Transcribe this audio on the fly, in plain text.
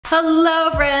Hello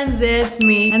friends, it's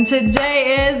me, and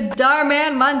today is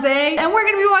Darman Monday, and we're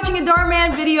gonna be watching a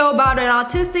Darman video about an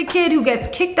autistic kid who gets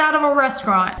kicked out of a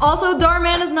restaurant. Also,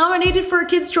 Darman is nominated for a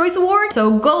Kids' Choice Award,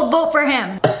 so go vote for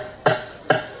him.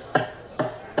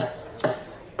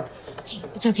 Hey,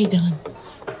 it's okay, Dylan.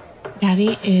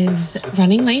 Daddy is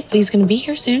running late, but he's gonna be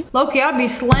here soon. Loki, I'd be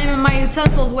slamming my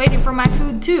utensils waiting for my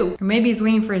food too. Or maybe he's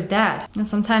waiting for his dad. You know,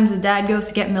 sometimes the dad goes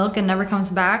to get milk and never comes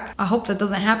back. I hope that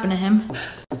doesn't happen to him.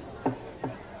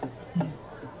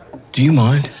 Do you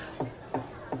mind?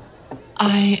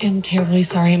 I am terribly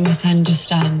sorry. My son just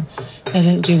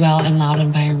doesn't do well in loud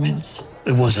environments.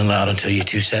 It wasn't loud until you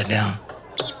two sat down.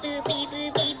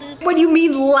 What do you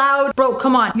mean loud? Bro,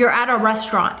 come on. You're at a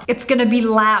restaurant. It's gonna be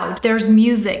loud. There's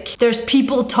music. There's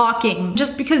people talking.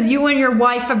 Just because you and your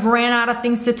wife have ran out of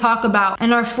things to talk about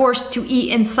and are forced to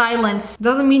eat in silence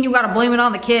doesn't mean you gotta blame it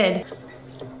on the kid.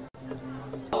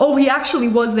 Oh, he actually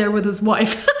was there with his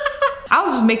wife. I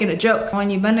was just making a joke. When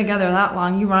you've been together that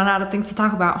long, you run out of things to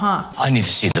talk about, huh? I need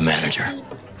to see the manager.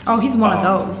 Oh, he's one of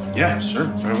those. Yeah, sure.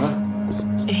 Very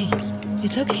well. Hey,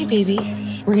 it's okay, baby.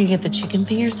 We're gonna get the chicken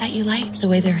fingers that you like, the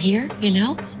way they're here, you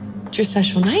know? It's your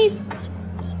special night.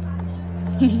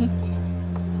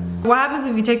 What happens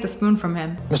if you take the spoon from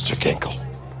him? Mr. Ginkle,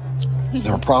 is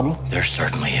there a problem? There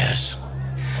certainly is.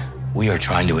 We are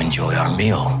trying to enjoy our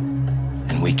meal,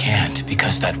 and we can't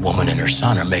because that woman and her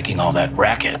son are making all that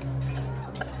racket.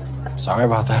 Sorry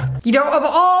about that. You know, of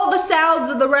all the sounds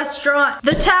of the restaurant,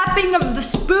 the tapping of the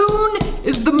spoon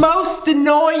is the most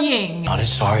annoying. Not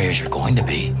as sorry as you're going to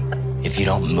be if you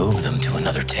don't move them to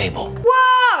another table.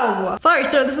 Whoa! Sorry,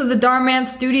 sir, this is the Darman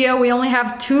studio. We only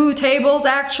have 2 tables,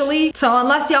 actually. So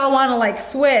unless y'all wanna like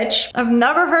switch, I've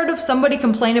never heard of somebody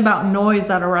complain about noise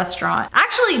at a restaurant.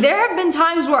 Actually, there have been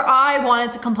times where I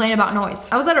wanted to complain about noise.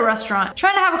 I was at a restaurant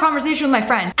trying to have a conversation with my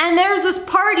friend, and there's this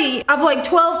party of like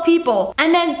 12 people,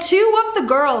 and then 2 of the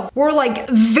girls were like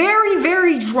very,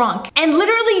 very drunk and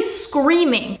literally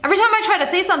screaming. Every time I try to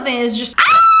say something, it's just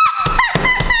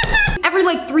every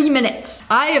like 3 minutes.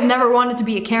 I have never wanted to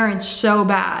be a Karen so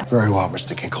bad. Very well,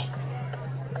 Mr. Ginkle.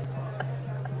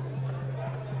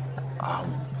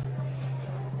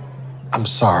 I'm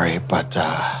sorry, but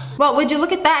Well, would you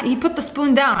look at that? He put the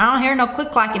spoon down. I don't hear no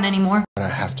click-clacking anymore. I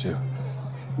have to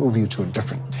move you to a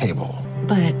different table.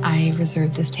 But I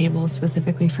reserved this table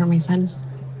specifically for my son.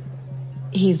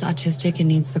 He's autistic and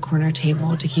needs the corner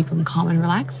table to keep him calm and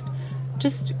relaxed.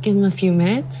 Just give him a few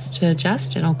minutes to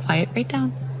adjust and I'll quiet right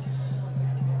down.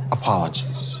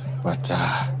 Apologies, but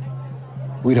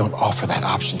we don't offer that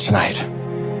option tonight.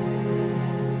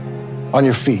 On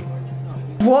your feet.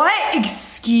 What?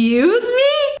 Excuse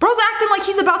me? Bro's acting like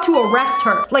he's about to arrest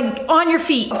her. Like, on your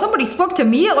feet. If somebody spoke to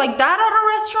me like that at a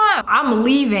restaurant, I'm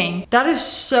leaving. That is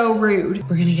so rude.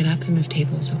 We're gonna get up and move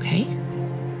tables, okay?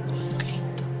 Okay.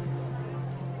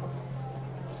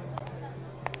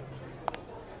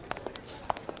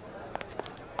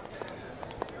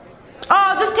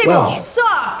 Oh, this table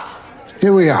sucks.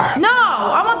 Here we are. No,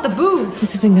 I want the booth.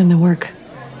 This isn't gonna work.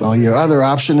 Well, your other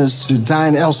option is to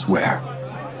dine elsewhere.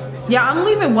 Yeah, I'm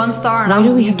leaving 1 star and Why I'm do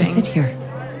we leaving. have to sit here?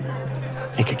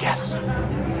 Take a guess.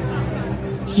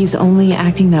 He's only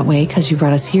acting that way because you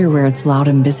brought us here where it's loud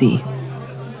and busy.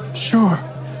 Sure.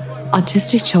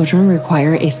 Autistic children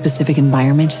require a specific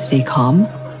environment to stay calm.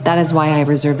 That is why I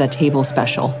reserved that table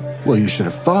special. Well, you should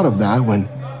have thought of that when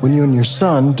you and your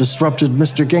son disrupted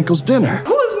Mr. Ginkle's dinner.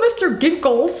 Who is Mr.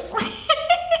 Ginkles?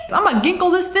 I'm gonna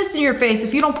ginkle this fist in your face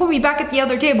if you don't put me back at the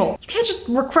other table. You can't just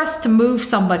request to move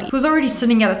somebody who's already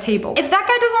sitting at a table. If that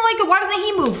guy doesn't like it, why doesn't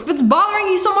he move? If it's bothering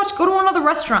you so much, go to another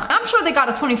restaurant. I'm sure they got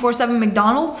a 24/7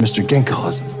 McDonald's. Mr. Ginkle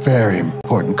is a very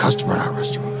important customer in our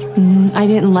restaurant. I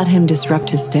didn't let him disrupt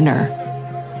his dinner.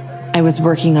 I was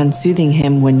working on soothing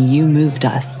him when you moved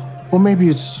us. Well, maybe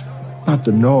it's not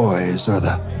the noise or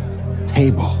the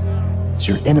table. It's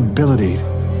your inability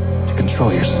to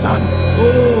control your son.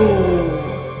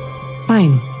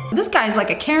 Fine. This guy's like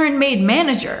a Karen-made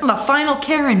manager. I'm the final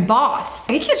Karen boss.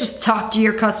 You can't just talk to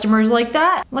your customers like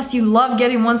that. Unless you love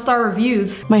getting 1-star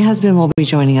reviews. My husband will be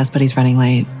joining us, but he's running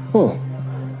late.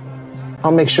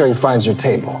 I'll make sure he finds your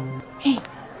table. Hey.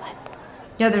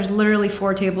 Yeah, there's literally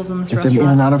 4 tables in this Get them in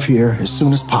restaurant. and out of here as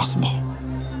soon as possible.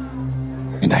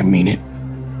 And I mean it.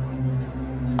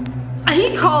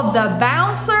 He called the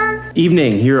bouncer?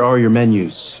 Evening, here are your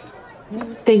menus.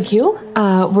 Thank you.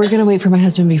 We're gonna wait for my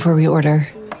husband before we order.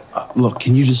 Look,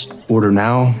 can you just order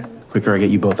now? The quicker I get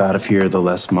you both out of here, the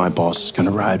less my boss is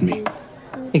gonna ride me.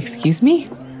 Excuse me?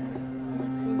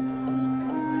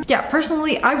 Yeah,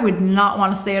 personally, I would not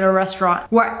want to stay at a restaurant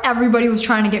where everybody was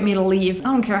trying to get me to leave. I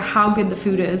don't care how good the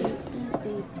food is.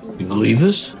 believe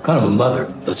this? What kind of a mother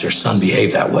lets her son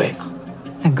behave that way?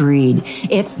 Agreed.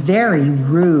 It's very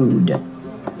rude.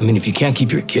 I mean, if you can't keep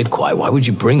your kid quiet, why would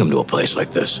you bring him to a place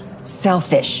like this?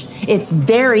 Selfish. It's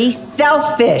very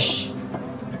selfish.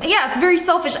 Yeah, it's very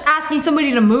selfish asking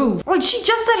somebody to move. Like, she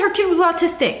just said her kid was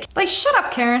autistic. Like, shut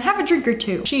up, Karen. Have a drink or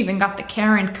two. She even got the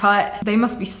Karen cut. They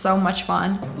must be so much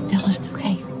fun. Dylan, it's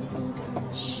okay.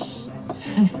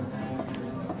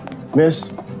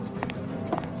 Miss,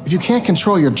 if you can't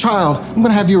control your child, I'm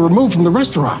gonna have you removed from the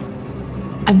restaurant.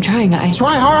 I'm trying.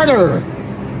 Try harder!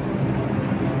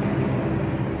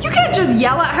 You can't just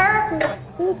yell at her.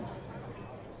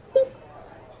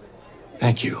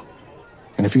 Thank you.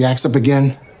 And if he acts up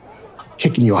again, I'm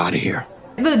kicking you out of here.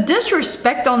 The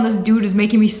disrespect on this dude is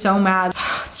making me so mad.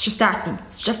 It's just acting.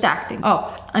 It's just acting.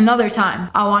 Oh, another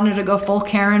time I wanted to go full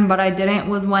Karen, but I didn't,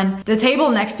 was when the table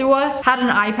next to us had an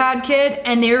iPad kid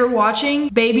and they were watching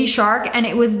Baby Shark, and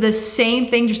it was the same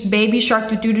thing, just Baby Shark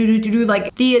do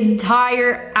like the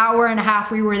entire hour and a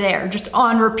half we were there, just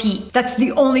on repeat. That's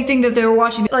the only thing that they were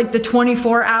watching, like the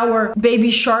 24-hour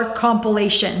Baby Shark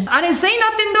compilation. I didn't say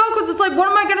nothing though, because it's like,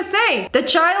 what am I gonna say? The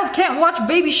child can't watch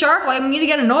Baby Shark? Like, I'm gonna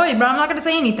get annoyed, but I'm not gonna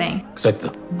say anything. Looks like the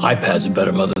iPad's a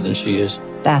better mother than she is.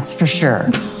 That's for sure.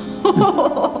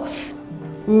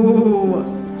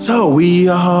 Ooh. So, we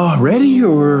ready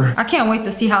or? I can't wait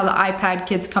to see how the iPad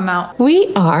kids come out.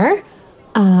 We are.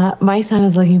 My son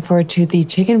is looking forward to the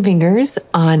chicken fingers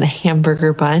on a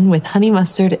hamburger bun with honey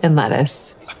mustard and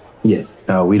lettuce. Yeah,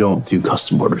 no, we don't do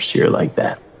custom orders here like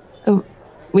that. Oh,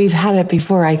 we've had it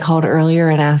before. I called earlier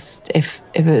and asked if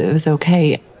it was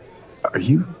okay. Are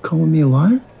you calling me a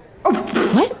liar?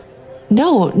 What?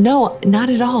 No, not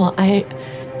at all.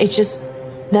 It's just,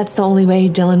 that's the only way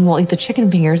Dylan will eat the chicken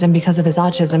fingers, and because of his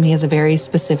autism, he has a very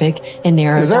specific and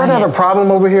narrow diet. Is there another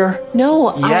problem over here?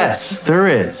 No. Yes, there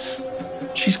is.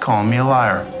 She's calling me a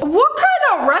liar. What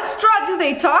kind of restaurant do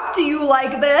they talk to you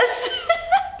like this?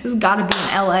 This has gotta be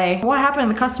in LA. What happened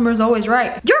to the customer's always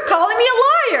right? You're calling me a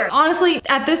liar! Honestly,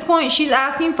 at this point, she's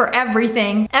asking for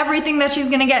everything. Everything that she's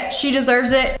gonna get, she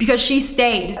deserves it because she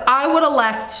stayed. I would have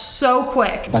left so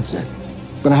quick. That's it.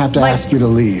 I'm gonna have to Like, ask you to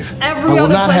leave. every I will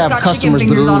other not place have got customers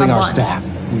chicken fingers on belittling a our bun. staff.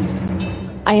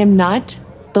 I am not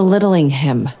belittling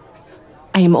him.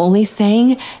 I am only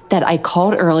saying that I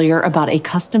called earlier about a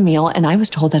custom meal and I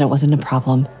was told that it wasn't a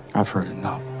problem. I've heard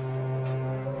enough.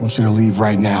 I want you to leave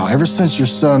right now. Ever since your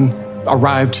son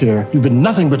arrived here, you've been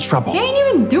nothing but trouble. He ain't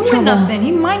even doing nothing.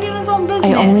 He minding his own business.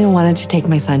 I only wanted to take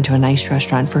my son to a nice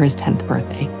restaurant for his 10th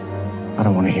birthday. I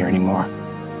don't want to hear anymore.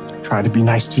 I tried to be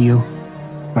nice to you,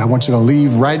 but I want you to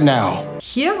leave right now.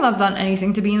 He has not done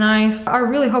anything to be nice. I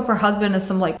really hope her husband is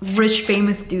some like rich,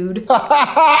 famous dude. Mr.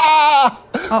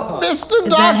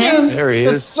 that him? Dawkins! There he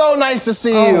It's is. so nice to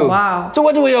see Oh, you. wow. So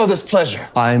what do we owe this pleasure?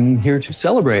 I'm here to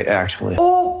celebrate, actually.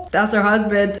 Oh, that's her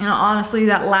husband. And honestly,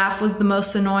 that laugh was the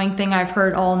most annoying thing I've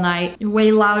heard all night.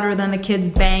 Way louder than the kids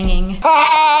banging.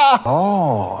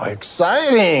 Oh,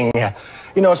 exciting.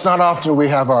 You know, it's not often we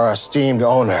have our esteemed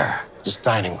owner just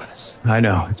dining with us. I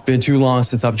know, it's been too long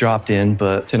since I've dropped in,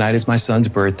 but tonight is my son's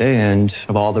birthday, and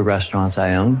of all the restaurants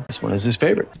I own, this one is his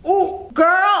favorite. Ooh,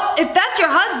 girl, if that's your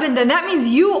husband, then that means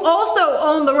you also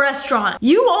own the restaurant.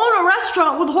 You own a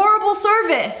restaurant with horrible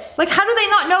service. Like, how do they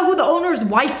not know who the owner's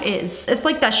wife is? It's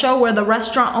like that show where the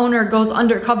restaurant owner goes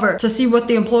undercover to see what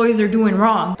the employees are doing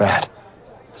wrong. That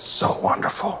is so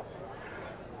wonderful.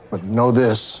 But know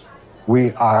this,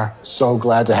 we are so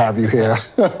glad to have you here.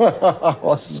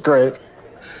 This is great.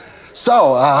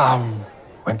 So,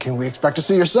 when can we expect to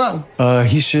see your son?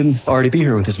 He should already be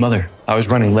here with his mother. I was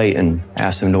running late and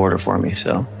asked him to order for me,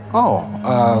 so.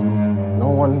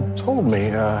 No one told me.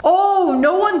 Oh,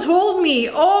 no one told me.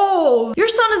 Oh, your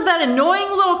son is that annoying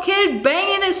little kid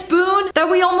banging his spoon that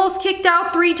we almost kicked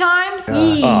out 3 times?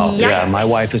 Oh, yeah, Yikes. my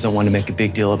wife doesn't want to make a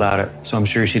big deal about it, so I'm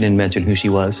sure she didn't mention who she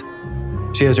was.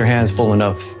 She has her hands full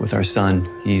enough with our son.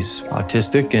 He's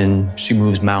autistic, and she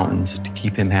moves mountains to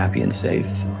keep him happy and safe.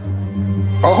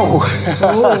 Oh.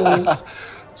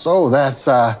 So that's,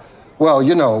 well,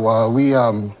 you know, we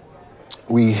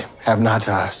have not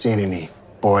seen any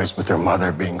boys with their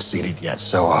mother being seated yet,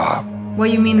 so,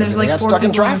 What you mean there's Maybe they like got 4 stuck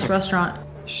in people in this traffic. restaurant?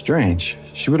 Strange.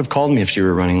 She would have called me if she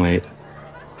were running late.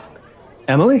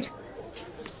 Emily?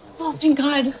 Oh, thank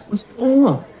God. What's going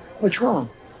on? What's wrong?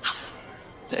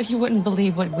 You wouldn't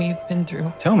believe what we've been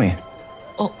through. Tell me.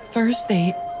 Well, first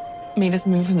they made us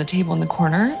move from the table in the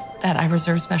corner that I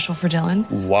reserved special for Dylan.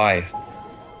 Why?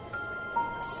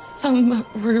 Some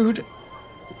rude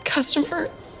customer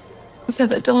said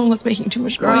that Dylan was making too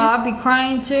much Girl, noise. I'd be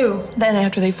crying too. Then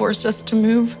after they forced us to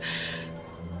move,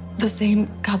 the same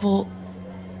couple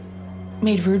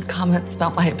made rude comments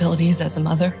about my abilities as a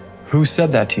mother. Who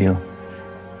said that to you?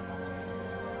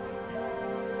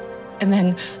 And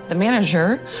then the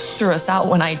manager threw us out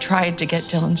when I tried to get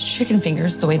Dylan's chicken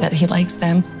fingers the way that he likes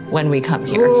them when we come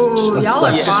here. Ooh, y'all are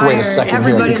let's just wait a fired. second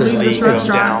Everybody here because leave this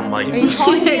restaurant. Are you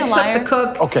calling me a Except liar? the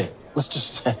cook. okay, let's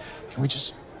just can we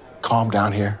just calm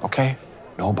down here, okay?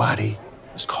 Nobody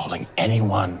is calling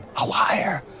anyone a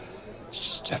liar. It's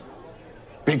just a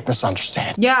big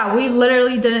misunderstanding. Yeah, we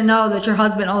literally didn't know that your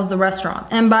husband owns the restaurant.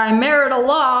 And by marital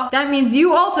law, that means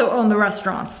you also own the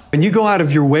restaurants. When you go out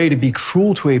of your way to be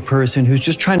cruel to a person who's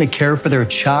just trying to care for their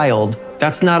child,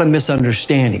 that's not a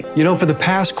misunderstanding. You know, for the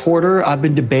past quarter, I've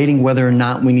been debating whether or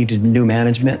not we needed new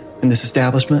management in this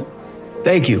establishment.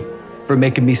 Thank you for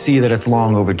making me see that it's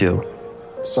long overdue.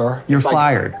 Sir? You're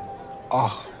fired.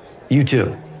 Oh. You too.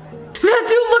 That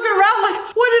dude looking around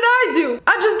like, what did I do?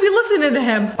 I'd just be listening to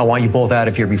him. I want you both out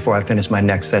of here before I finish my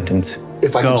next sentence.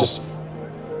 If I Go. could just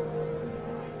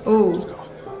Ooh, let's go.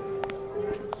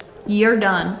 you're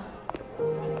done.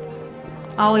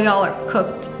 All of y'all are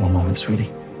cooked. One moment, sweetie.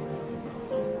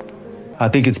 I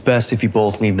think it's best if you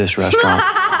both leave this restaurant.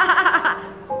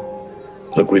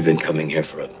 Look, we've been coming here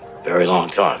for a very long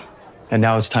time. And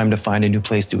now it's time to find a new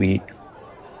place to eat.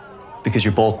 Because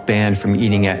you're both banned from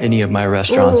eating at any of my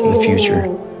restaurants in the future.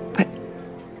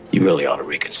 You really ought to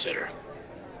reconsider.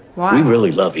 Why? We really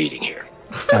love eating here.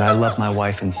 And I love my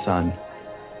wife and son.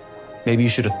 Maybe you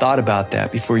should have thought about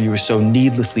that before you were so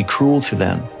needlessly cruel to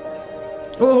them.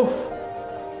 Ooh.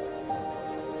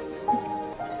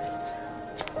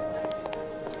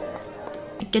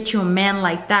 Get you a man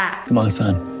like that. Come on,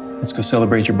 son. Let's go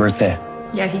celebrate your birthday.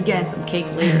 Yeah, he getting some cake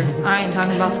later. I ain't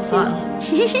talking about the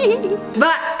sun.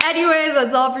 But anyways,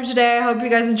 that's all for today. I hope you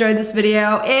guys enjoyed this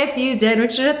video. If you did,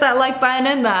 make sure to hit that like button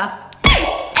in the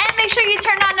face. And make sure you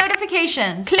turn on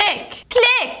notifications. Click,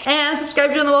 click. And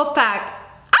subscribe to the Wolf Pack.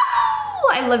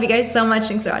 Oh, I love you guys so much.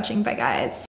 Thanks for watching. Bye, guys.